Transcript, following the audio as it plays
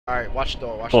Alright, watch the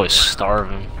door, watch Boy's the door.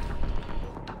 starving.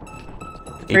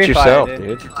 Eat yourself, fire,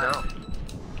 dude.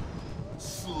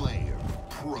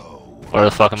 Where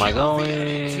the fuck am I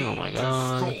going? Oh my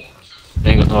god.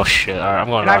 Oh shit, alright, I'm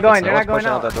going rockets. They're not going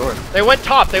out. That door. They went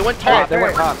top, they went top. They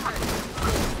went top.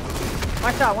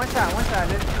 One shot,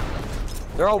 dude.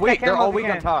 They're all weak. They're all if you weak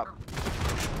on can. top.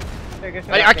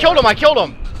 I killed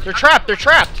them. They're trapped.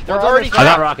 They're already I got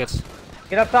trapped. rockets.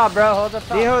 Get up top, bro. Hold up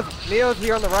top. Neo's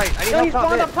here on the right. I need Yo, help he top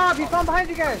spawned mid. up top. He spawned behind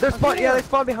you guys. They spawned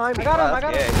behind me. I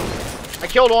got him. I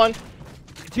killed one.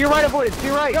 To your right, avoided. To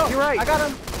your right. Yo, to your right. I got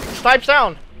him. Snipes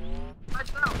down.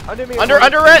 Under me. Under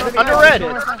red.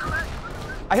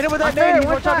 I hit him with that nade. He's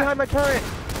one shot behind my turret.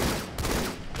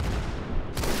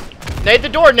 Nade the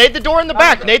door in the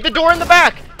back. Nade that door in the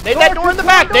back.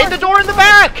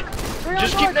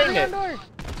 Just keep nading it.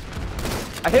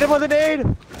 I hit him with a nade.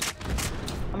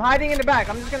 I'm hiding in the back.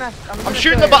 I'm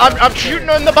shooting in the bottom. I'm shooting the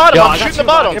bottom.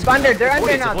 They're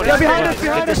under now. They're behind us.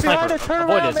 Turn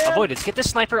around, man. Avoid it. Get this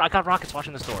sniper. I got rockets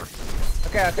watching this door.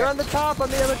 Okay. They're on the top on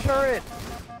the other turret.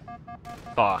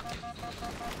 Fuck.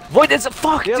 Void is a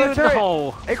fuck, The other dude. turret.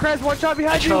 No. Hey, Krez, one shot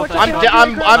behind you.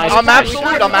 I'm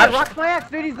absolute. Rock my axe,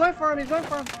 dude. He's going for him.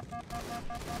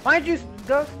 Mind you,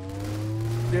 Ghost.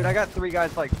 Dude, I got 3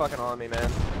 guys like fucking on me, man.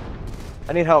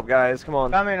 I need help, guys. Come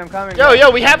on. I'm coming. Yo,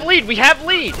 we have lead. Don't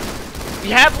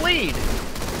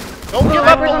give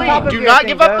up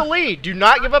the lead. Do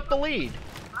not give up the lead.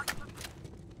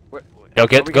 Yo,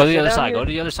 go to the other side. Go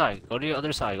to the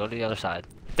other side.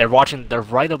 They're watching. They're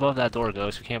right above that door,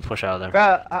 Ghost. We can't push out of there.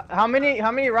 Bro, how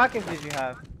many rockets did you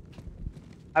have?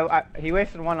 He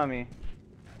wasted one on me.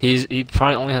 He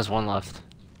probably only has one left,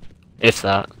 if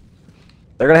that.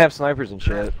 They're gonna have snipers and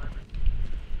shit.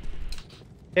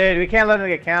 Dude, we can't let them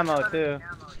get camo too.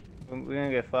 We're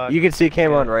gonna get fucked. You can see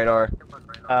camo on radar.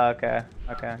 Okay.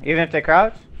 Even if they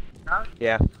crouch?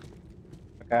 Yeah.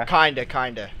 Okay.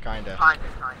 Kinda.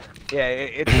 Yeah,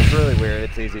 it's really weird.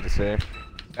 It's easy to see.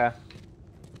 Okay.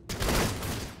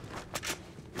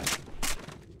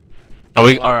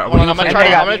 Alright, I'm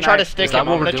gonna try to stick him.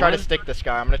 what I'm we're gonna try to doing? stick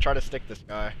this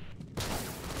guy.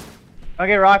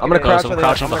 Okay, rocket. I'm gonna crouch I'm to the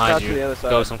crouching I'm gonna behind crouch to you. the other side.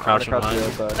 Ghost, I'm crouching gonna crouch to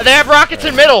behind the other side. They have rockets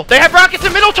in middle. They have rockets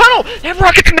in middle tunnel.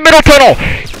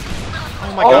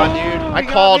 Oh my god, dude! I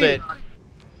called it.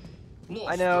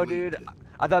 I know, dude.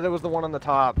 I thought it was the one on the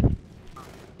top.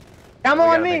 Camo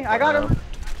on me. I got him.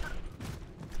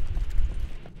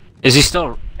 Is he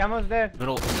still Camo's dead.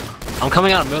 middle? I'm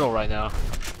coming out of middle right now.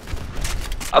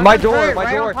 My door.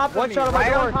 Right on top of One me, shot on my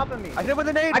right door. on top of me. I hit him with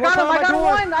a nade. I got him.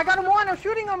 One. I got him one. I'm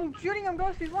shooting him.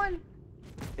 Ghost. He's one.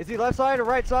 Is he left side or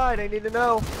right side? I need to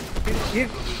know. He's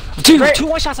Dude, Great. 2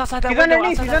 1-shots outside that He's window.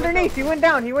 underneath. He went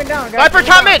down. Guys. Sniper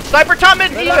top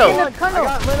mid. Neo. I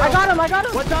got him.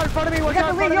 One shot in front of me. One We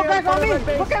shot got in the lead. front of Yo, me. guys, on in front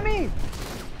me. of Look at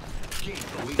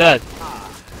me. Dead.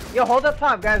 Yo, hold up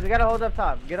top, guys. We gotta hold up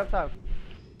top. Get up top.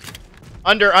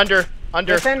 Under.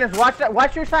 Ascendance, watch that.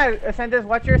 Watch your side. Ascendance,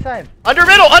 watch your side. Under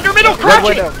middle, crouching!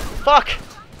 window. Fuck!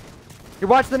 You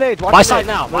watch the nades. Watch My the side nades.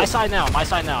 now. My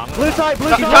side now. Blue side.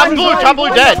 Top blue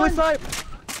dead. Blue side.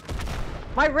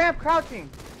 My ramp crouching.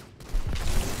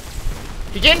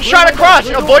 He getting shot across.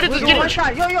 Avoided this One getting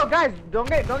shot. Yo, guys, don't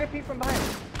get peeked from behind.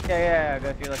 Yeah.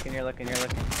 Guys, you're looking.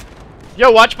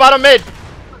 Yo, watch bottom mid.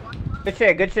 Good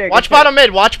shit. Watch bottom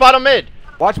mid. Watch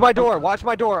my door.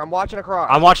 I'm watching across.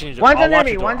 I'm watching you. One's I'll under watch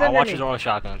me, your door. one's I'll under watch me. your door with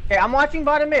shotgun. Okay, I'm watching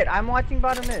bottom mid.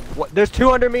 There's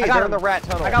 2 under me. I got They're in him. the rat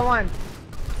tunnel. I got one.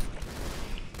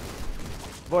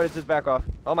 Void, just back off.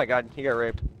 Oh my god, he got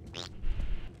raped.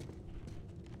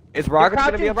 Is They're rockets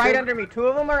gonna crouching be up right soon? under me. 2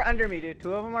 of them are under me, dude.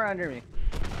 2 of them are under me.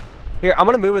 Here, I'm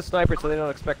gonna move with sniper so they don't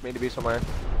expect me to be somewhere.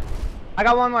 I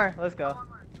got one more. Let's go.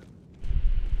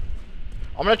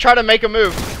 I'm gonna try to make a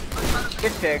move.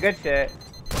 Good shit.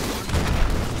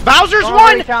 Bowser's Oh,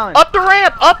 one! very challenged. Up the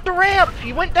ramp!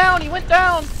 He went down.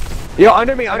 Yo,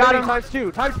 under me, got him. times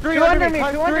 2. Times 3 Two under under me, me,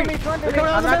 times two under 3. me, two under They're me.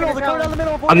 coming I'm down the not middle, gonna they're coming down the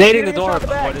middle. I'm nading the Shooting door. shot in the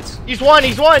back. Avoid it. He's one.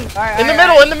 In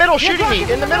the middle, shooting me.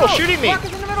 In the middle, shooting me.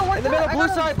 Rockets in the middle. In the middle,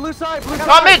 blue side.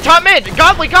 Top mid.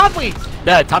 Godly.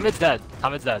 Dead. Tom is dead.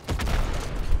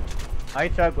 I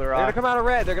chug with They're gonna rock. come out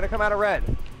of red.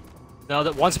 No,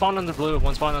 that one spawned on the blue.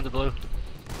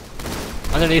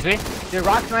 Underneath me. Dude,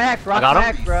 rock's my axe. got him. My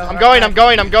axe, bro. I'm going.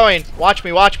 Watch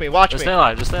me. Just stay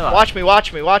alive.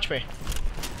 Watch me.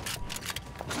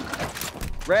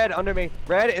 Red under me.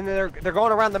 Red, and they're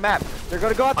going around the map. They're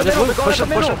gonna go out the Just middle. They're going out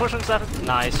the middle. push him, Stefan.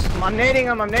 Nice. I'm nading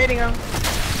him.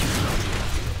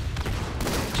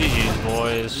 GG's,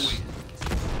 boys.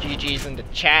 GG's in the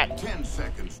chat. 10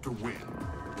 seconds to win.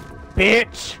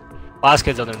 Bitch. Last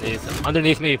kid's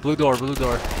underneath me. Blue door.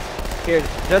 Here,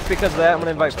 just because of that, I'm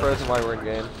gonna invite Frozen while we're in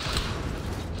game.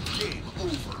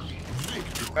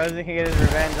 Frozen can get his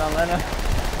revenge on Lena.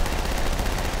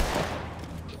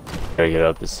 Gotta get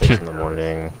up at 6 in the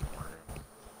morning.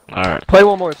 Alright. Play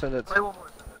one more sentence.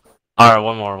 Alright,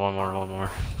 one more.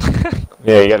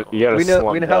 Yeah, you gotta We know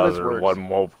slump how this Bowser works. one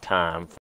more time.